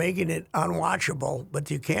dedicated to making it unwatchable. But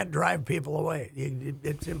you can't drive people away.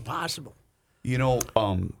 It's impossible. You know,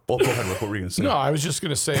 go ahead, Rick. What were you going to say? No, I was just going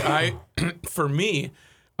to say, for me,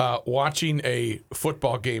 watching a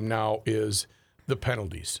football game now is the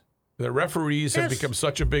penalties. The referees have become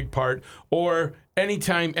such a big part. Or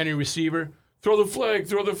anytime any receiver, throw the flag.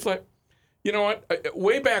 You know what?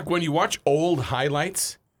 Way back when you watch old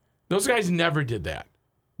highlights, those guys never did that.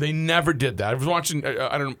 They never did that. I was watching,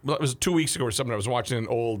 it was 2 weeks ago or something. I was watching an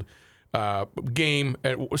old game,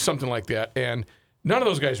 something like that, and none of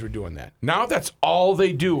those guys were doing that. Now that's all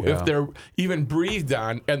they do if they're even breathed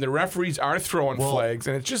on, and the referees are throwing flags,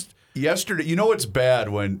 and it's just... Yesterday, you know it's bad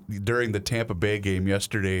when, during the Tampa Bay game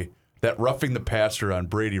yesterday, that roughing the passer on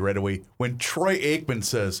Brady right away, when Troy Aikman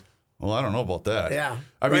says, well, I don't know about that. Yeah,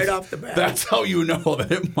 I mean, right off the bat. That's how you know that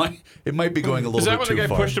it might be going a little Is bit that when too the guy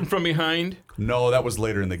far. pushed him from behind? No, that was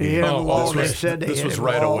later in the game. This was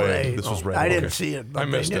right away. This was right away. I didn't see it. But I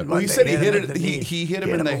missed they did it. Well, he what said they he hit him it. at the knee. He hit him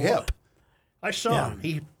in the hip. I saw him.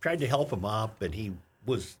 He tried to help him up, and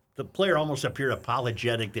the player almost appeared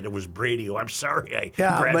apologetic that it was Brady. Oh, I'm sorry, I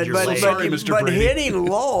grabbed your leg. Sorry, Mr. But Brady. hitting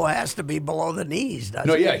low has to be below the knees, doesn't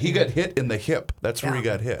No, it? yeah, he got hit in the hip. That's where he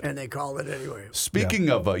got hit. And they called it anyway.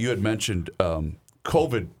 Speaking of, you had mentioned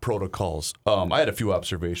COVID protocols. I had a few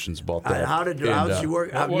observations about that. How's you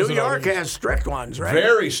work? what was New it York on? has strict ones, right?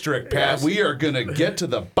 Very strict, Pat. We are going to get to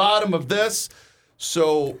the bottom of this.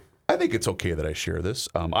 So I think it's okay that I share this.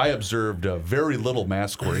 I observed very little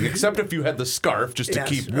mask wearing, except if you had the scarf just to Yes,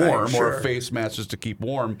 keep right, warm, or sure. a face mask just to keep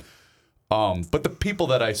warm. But the people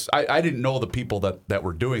that I didn't know the people that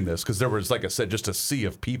were doing this, because there was, like I said, just a sea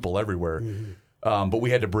of people everywhere. But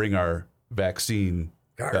we had to bring our vaccine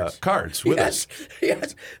cards with us.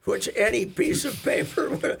 Yes, which any piece of paper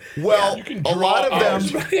would. Well, You can a draw lot of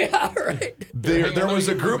ours. them. Yeah, right. There was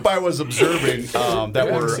a group I was observing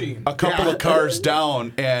that were Vaccine. a couple of cars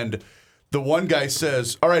down, and the one guy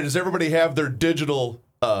says, "All right, does everybody have their digital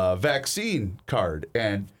vaccine card?"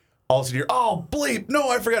 And all of a sudden, "Oh, bleep! No,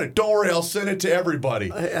 I forgot it. Don't worry, I'll send it to everybody."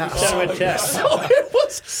 Send him a text. So it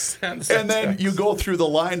was, and then you go through the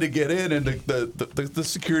line to get in, and the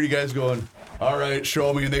security guy's going, "All right,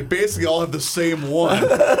 show me," and they basically all have the same one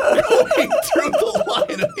going through the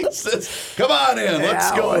line, and he says, "Come on in,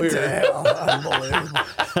 let's go what here." the hell? Unbelievable.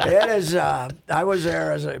 It is. I was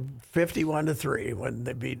there as a 51-3 when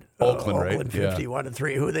they beat Oakland, right? Oakland Yeah.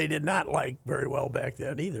 51-3, who they did not like very well back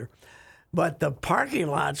then either. But the parking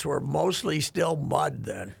lots were mostly still mud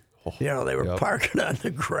then. They were parking on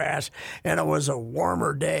the grass, and it was a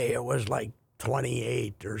warmer day. It was like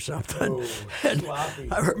 28 or something. And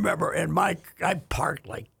I remember, and I parked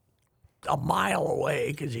like a mile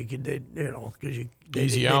away because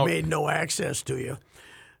Easy they out. made no access to you.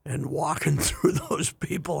 And walking through those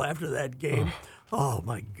people after that game, oh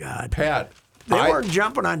my God, Pat, they weren't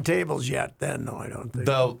jumping on tables yet then. No, I don't think.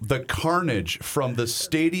 the carnage from the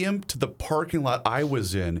stadium to the parking lot I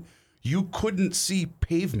was in, you couldn't see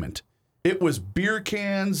pavement. It was beer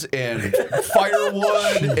cans and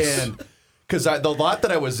firewood, and because the lot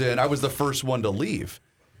that I was in, I was the first one to leave,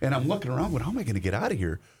 and I'm looking around, going, how am I going to get out of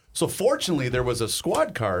here? So fortunately, there was a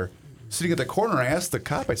squad car sitting at the corner. I asked the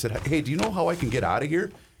cop, I said, hey, do you know how I can get out of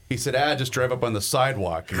here? He said, just drive up on the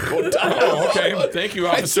sidewalk and go down. Oh, okay. Thank you,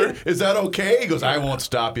 officer. I said, is that okay? He goes, I won't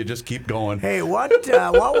stop you. Just keep going. Hey, what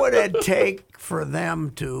would it take for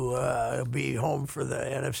them to be home for the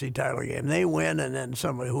NFC title game? They win, and then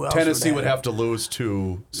somebody who else? Tennessee would have to lose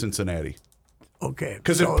to Cincinnati. Okay.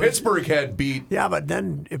 Because if Pittsburgh had beat... Yeah, but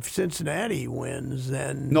then if Cincinnati wins,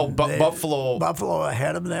 then... No, Buffalo... Buffalo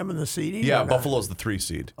ahead of them in the seeding? Yeah, Buffalo's the 3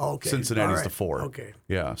 seed. Okay. Cincinnati's All right. the 4. Okay.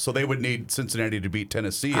 Yeah, so they would need Cincinnati to beat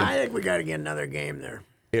Tennessee. I think we got to get another game there.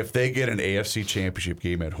 If they get an AFC championship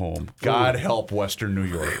game at home, God help Western New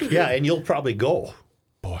York. Yeah, and you'll probably go.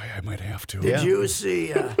 Boy, I might have to. Did you see...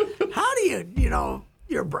 how do you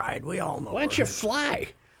your bride, we all know Why don't her. you fly?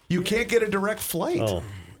 You can't get a direct flight. Oh.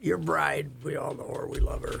 Your bride, we all know her, we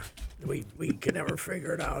love her. We can never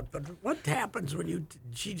figure it out. But what happens when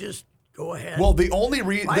she just go ahead? Well, the only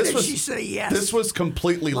reason... Why did she say yes? This was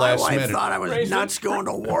completely My last wife minute. thought I was Raised nuts going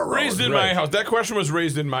to Warroad. Raised in my house. That question was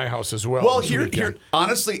raised in my house as well. Well, this here, weekend.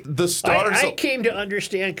 honestly, the stars... I came to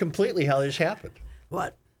understand completely how this happened.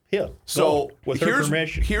 What? Yeah. So with her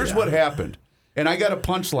permission. here's what happened. And I got a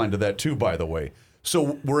punchline to that, too, by the way.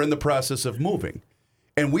 So we're in the process of moving.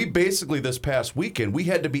 And we basically, this past weekend, we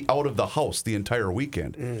had to be out of the house the entire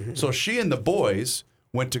weekend. Mm-hmm. So she and the boys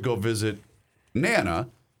went to go visit Nana.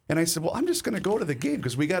 And I said, well, I'm just going to go to the game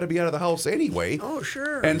because we got to be out of the house anyway. Oh,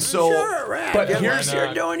 sure. And so, sure, right. but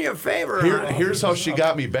You're doing you a favor. here's how she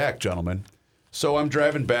got me back, gentlemen. So I'm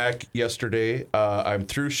driving back yesterday. I'm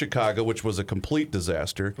through Chicago, which was a complete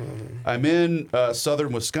disaster. Mm-hmm. I'm in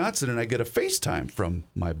southern Wisconsin, and I get a FaceTime from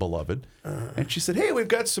my beloved. And she said, hey, we've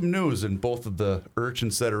got some news. And both of the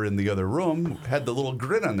urchins that are in the other room had the little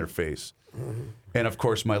grin on their face. Mm-hmm. And, of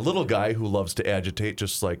course, my little guy, who loves to agitate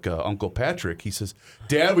just like Uncle Patrick, he says,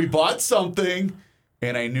 Dad, we bought something.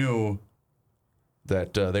 And I knew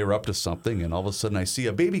that they were up to something. And all of a sudden, I see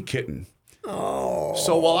a baby kitten. Oh.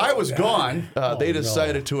 So while I was gone, they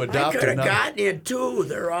decided to I adopt could have another. gotten you, too.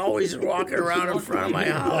 They're always walking around in front of my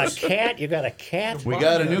house. A cat? You got a cat? We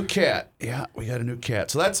got a new cat. Yeah, we got a new cat.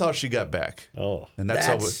 So that's how she got back. Oh. And that's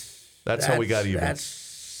how we got even. That's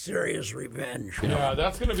serious revenge. Yeah,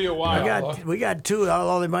 that's going to be a while. We got 2,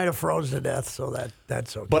 although they might have froze to death, so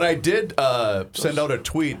that's okay. But I did send out a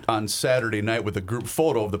tweet on Saturday night with a group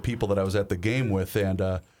photo of the people that I was at the game with, and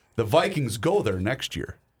the Vikings go there next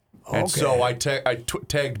year. And so I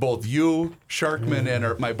tagged both you, Sharkman,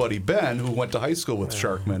 and my buddy Ben, who went to high school with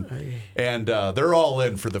Sharkman, and they're all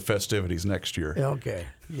in for the festivities next year. Okay,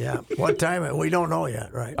 yeah. What time? We don't know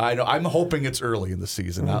yet, right? I know. I'm hoping it's early in the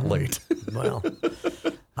season, not late. Well,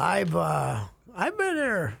 I've been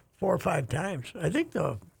there 4 or 5 times. I think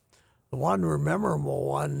the one memorable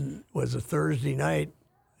one was a Thursday night,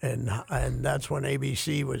 and that's when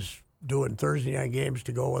ABC was doing Thursday night games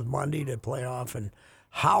to go with Monday to play off. And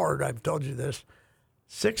Howard, I've told you this,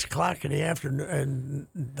 6 o'clock in the afternoon,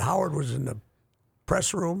 and Howard was in the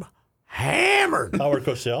press room, hammered. Howard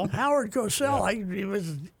Cosell? Howard Cosell. He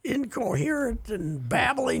was incoherent and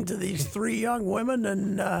babbling to these 3 young women,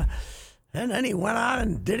 and then he went on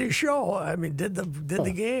and did his show. I mean, did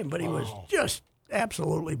the game, but he was just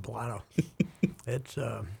absolutely blotto. It's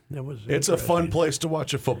a fun place to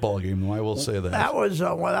watch a football game. I will say that. That was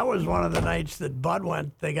one of the nights that Bud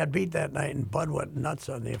went. They got beat that night, and Bud went nuts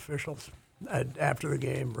on the officials after the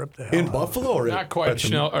game. Ripped the hell in out Buffalo, or not quite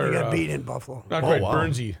Schnell. They got beat in Buffalo. Not quite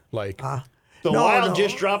Burnsy like. The Wild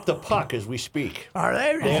just dropped the puck as we speak. Are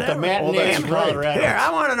they? They have the matinee in Colorado. Here,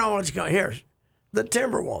 I want to know what's going. Here, the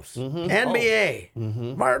Timberwolves,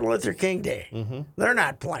 NBA, Martin Luther King Day. They're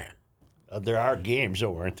not playing. There are games,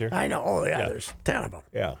 though, aren't there? I know. Oh, yeah, there's 10 of them.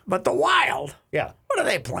 Yeah. But the Wild, Yeah. what are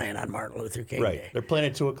they playing on Martin Luther King Right. Day? They're playing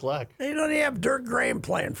at 2 o'clock. They don't even have Dirk Graham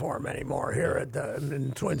playing for them anymore here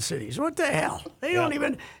in Twin Cities. What the hell? They don't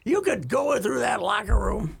even. You could go through that locker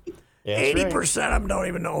room. 80% of them don't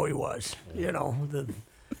even know who he was. And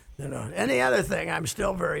the other thing, I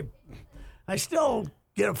still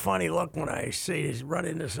get a funny look when I run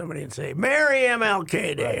into somebody and say, "Merry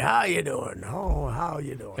MLK Day. How you doing? Oh, how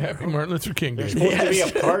you doing? Happy Martin Luther King Day. There's supposed to be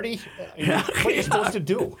a party. What are you supposed to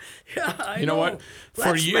do? Yeah, You know what?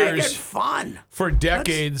 For Let's years, make it fun. for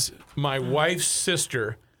decades, my wife's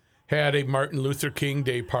sister had a Martin Luther King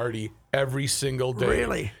Day party every single day.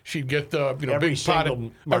 Really? She'd get the Every big pot single of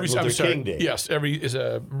Martin I'm Luther sorry, King Day. Yes, every is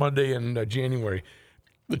a Monday in January.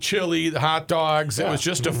 The chili, the hot dogs. It was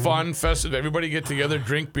just a fun festive. Everybody get together,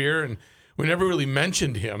 drink beer, and we never really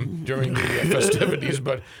mentioned him during the festivities,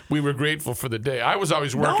 but we were grateful for the day. I was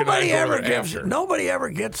always working. Nobody ever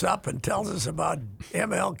gets up and tells us about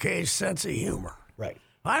MLK's sense of humor. Right.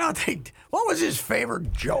 I don't think. What was his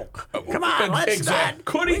favorite joke? Come on, let's not.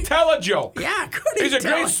 Could he tell a joke? Yeah, could he? He's a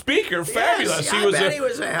tell great it? speaker, fabulous. Yes, I bet he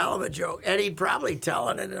was a hell of a joke, and he'd probably tell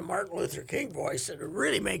it in a Martin Luther King voice and it'd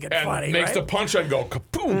really make it and funny. makes right? the punchline go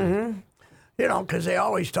kaboom. You know, because they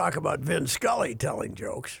always talk about Vin Scully telling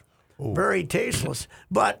jokes, very tasteless,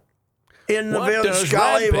 but. In the What Vin does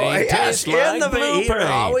Scully red paint voice, taste in like the blue he would paint?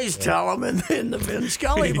 always tell him in the Vin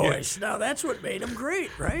Scully voice. Now that's what made him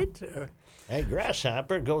great, right? Hey,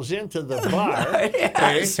 Grasshopper goes into the bar.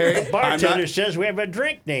 Yes. The bartender says, "We have a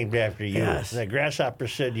drink named after you." Yes. The Grasshopper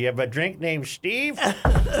said, "You have a drink named Steve?"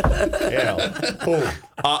 Boom.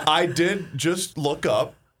 I did just look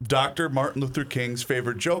up Dr. Martin Luther King's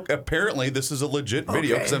favorite joke. Apparently, this is a legit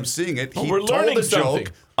video because I'm seeing it. Well, He we're told learning a something.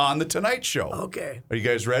 joke on The Tonight Show. Okay. Are you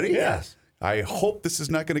guys ready? Yes. I hope this is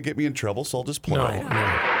not going to get me in trouble, so I'll just play No, it. no.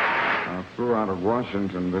 I flew out of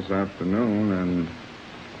Washington this afternoon, and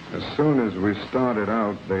as soon as we started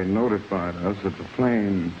out, they notified us that the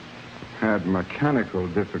plane had mechanical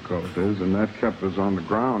difficulties, and that kept us on the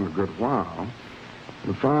ground a good while.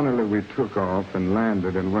 And finally, we took off and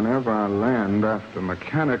landed, and whenever I land after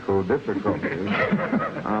mechanical difficulties,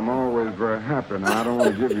 I'm always very happy. Now, I don't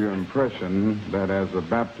want to give you the impression that as a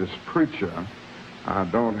Baptist preacher, I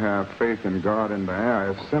don't have faith in God in the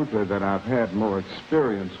air. It's simply that I've had more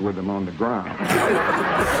experience with him on the ground.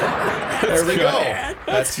 There we go.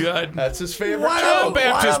 That's good. That's his favorite What joke. a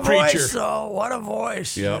Baptist preacher. voice, though. What a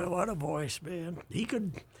voice. Yep. What a voice, man. He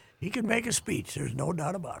could make a speech. There's no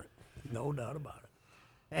doubt about it. No doubt about it.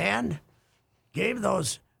 And gave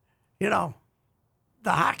those, the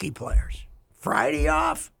hockey players Friday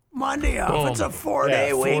off, Monday off. Boom. It's a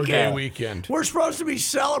 4-day weekend. 4-day weekend. We're supposed to be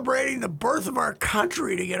celebrating the birth of our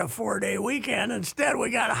country to get a 4-day weekend. Instead, we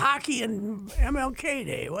got hockey and MLK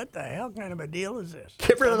Day. What the hell kind of a deal is this?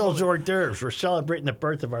 Get rid of those hors d'oeuvres. We're celebrating the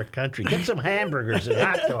birth of our country. Get some hamburgers and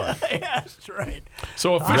hot dogs. Yes, that's right.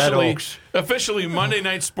 So Red Oaks. officially, Monday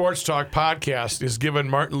Night Sports Talk podcast is giving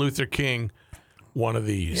Martin Luther King one of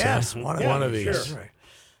these. Yes, huh? one of these. Sure. Right.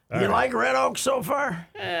 You like Red Oak so far?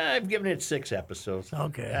 I've given it 6 episodes.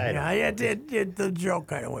 Okay. I The joke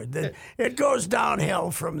kind of went. It goes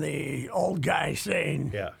downhill from the old guy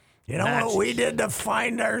saying, Yeah. you know what we did to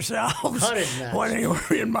find ourselves Hunted Nazis. when we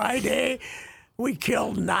were in my day? We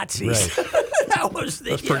killed Nazis. Right.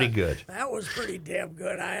 That's pretty good. That was pretty damn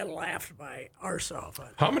good. I laughed my arse off on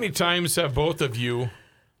it. How many times have both of you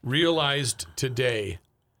realized today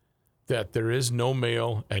that there is no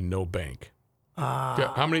mail and no bank?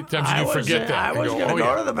 How many times did you forget that? I and was go, going to "Oh, go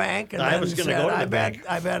yeah." to the bank, and I then was gonna said, go to the I bet, bank.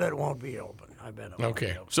 I bet it won't be open. I bet it won't be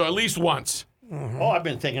Okay, open. so at least once. Oh, I've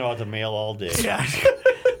been thinking about the mail all day. Yeah.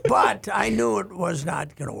 But I knew it was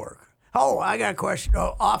not going to work. Oh, I got a question.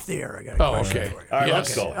 Oh, off the air, I got a Oh, question okay. for you. All right, Yes.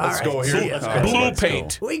 let's go. All Let's go right. here. See ya. Blue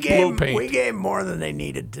paint. We Blue paint. gave more than they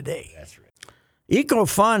needed today. That's right.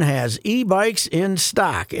 EcoFun has e-bikes in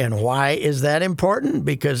stock. And why is that important?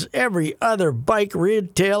 Because every other bike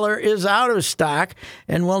retailer is out of stock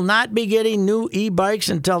and will not be getting new e-bikes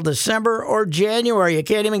until December or January. You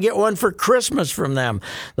can't even get one for Christmas from them.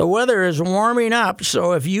 The weather is warming up,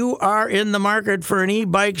 so if you are in the market for an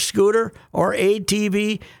e-bike, scooter, or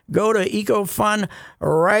ATV, go to EcoFun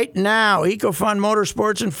right now. EcoFun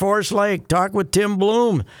Motorsports in Forest Lake. Talk with Tim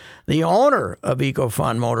Bloom, the owner of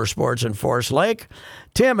EcoFun Motorsports in Forest Lake.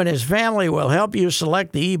 Tim and his family will help you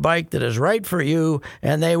select the e-bike that is right for you,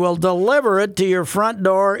 and they will deliver it to your front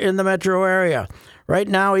door in the metro area. Right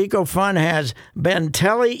now, EcoFun has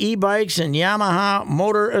Bentelli e-bikes and Yamaha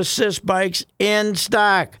Motor Assist bikes in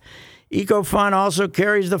stock. EcoFun also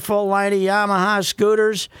carries the full line of Yamaha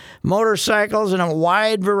scooters, motorcycles, and a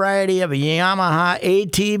wide variety of Yamaha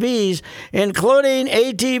ATVs, including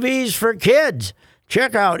ATVs for kids.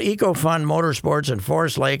 Check out EcoFun Motorsports in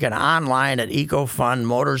Forest Lake and online at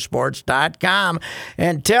ecofunmotorsports.com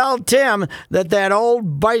and tell Tim that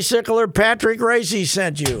old bicycler Patrick Reusse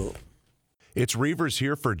sent you. It's Reuvers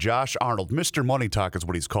here for Josh Arnold. Mr. Money Talk is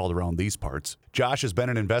what he's called around these parts. Josh has been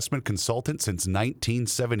an investment consultant since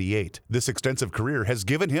 1978. This extensive career has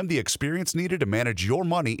given him the experience needed to manage your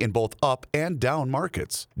money in both up and down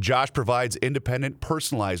markets. Josh provides independent,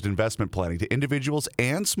 personalized investment planning to individuals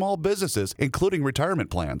and small businesses, including retirement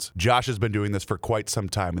plans. Josh has been doing this for quite some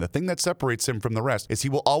time, and the thing that separates him from the rest is he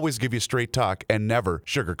will always give you straight talk and never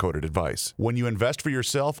sugar-coated advice. When you invest for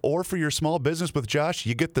yourself or for your small business with Josh,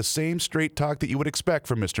 you get the same straight talk that you would expect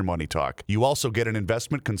from Mr. Money Talk. You also get an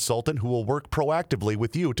investment consultant who will work proactively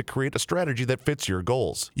with you to create a strategy that fits your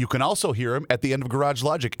goals. You can also hear him at the end of Garage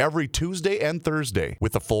Logic every Tuesday and Thursday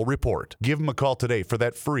with a full report. Give him a call today for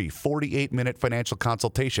that free 48-minute financial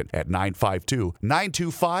consultation at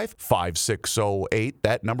 952-925-5608.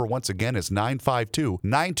 That number once again is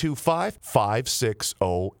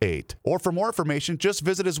 952-925-5608. Or for more information, just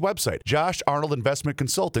visit his website,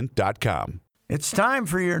 josharnoldinvestmentconsultant.com. It's time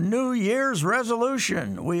for your New Year's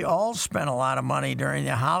resolution. We all spent a lot of money during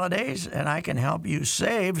the holidays, and I can help you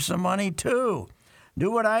save some money too.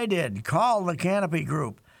 Do what I did. Call the Canopy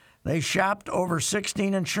Group. They shopped over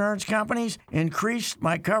 16 insurance companies, increased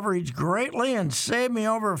my coverage greatly, and saved me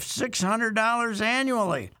over $600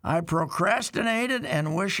 annually. I procrastinated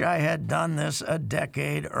and wish I had done this a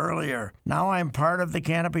decade earlier. Now I'm part of the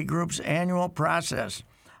Canopy Group's annual process.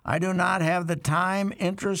 I do not have the time,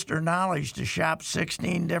 interest, or knowledge to shop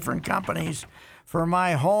 16 different companies for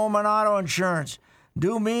my home and auto insurance.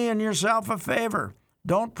 Do me and yourself a favor.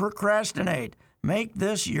 Don't procrastinate. Make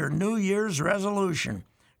this your New Year's resolution.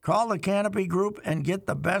 Call the Canopy Group and get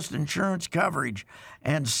the best insurance coverage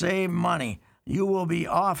and save money. You will be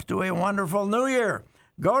off to a wonderful New Year.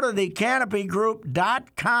 Go to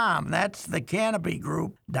thecanopygroup.com. That's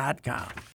thecanopygroup.com.